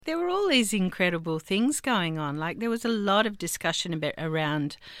there were all these incredible things going on. Like there was a lot of discussion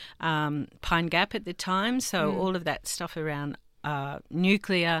around Pine Gap at the time, so all of that stuff around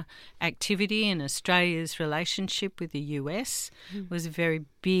nuclear activity and Australia's relationship with the US was a very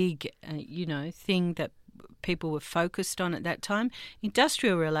big, thing that people were focused on at that time.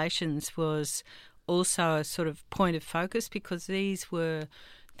 Industrial relations was also a sort of point of focus because these were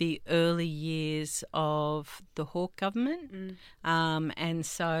the early years of the Hawke government. And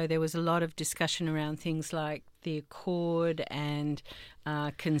so there was a lot of discussion around things like the Accord and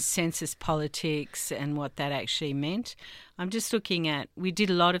consensus politics and what that actually meant. I'm just looking at, we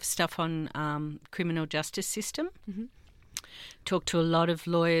did a lot of stuff on criminal justice system. Talked to a lot of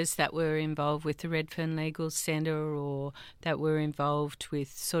lawyers that were involved with the Redfern Legal Centre or that were involved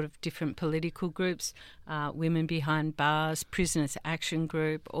with sort of different political groups, Women Behind Bars, Prisoners Action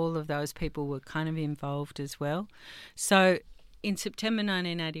Group, all of those people were kind of involved as well. So in September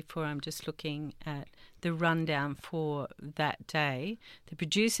 1984, I'm just looking at the rundown for that day. The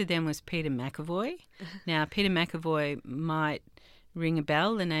producer then was Peter McEvoy. Now, Peter McEvoy might ring a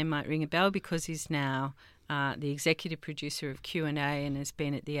bell. The name might ring a bell because he's now the executive producer of Q&A and has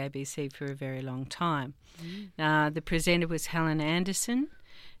been at the ABC for a very long time. The presenter was Helen Anderson.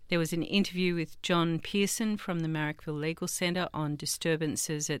 There was an interview with John Pearson from the Marrickville Legal Centre on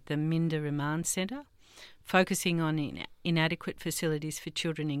disturbances at the Minda Remand Centre, focusing on inadequate facilities for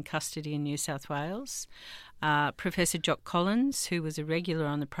children in custody in New South Wales. Professor Jock Collins, who was a regular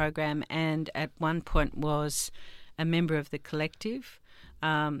on the program and at one point was a member of the collective,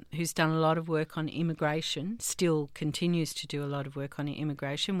 who's done a lot of work on immigration, still continues to do a lot of work on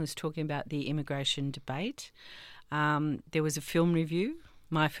immigration, was talking about the immigration debate. There was a film review,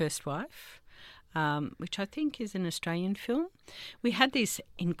 My First Wife, which I think is an Australian film. We had these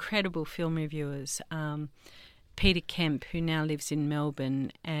incredible film reviewers, Peter Kemp, who now lives in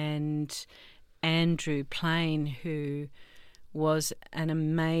Melbourne, and Andrew Plain, who was an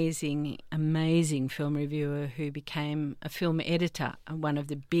amazing, amazing film reviewer who became a film editor, one of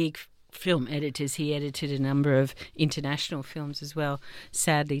the big film editors. He edited a number of international films as well.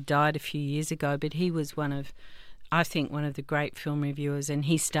 Sadly died a few years ago, but he was I think one of the great film reviewers, and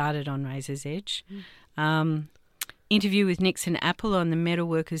he started on Razor's Edge. Interview with Nixon Apple on the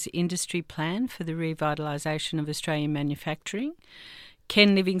metalworkers industry plan for the revitalisation of Australian manufacturing.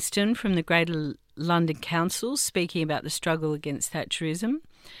 Ken Livingstone from the Greater London Council speaking about the struggle against Thatcherism.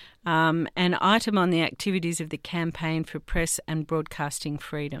 An item on the activities of the campaign for press and broadcasting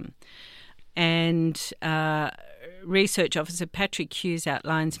freedom. And Research Officer Patrick Hughes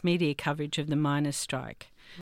outlines media coverage of the miners' strike.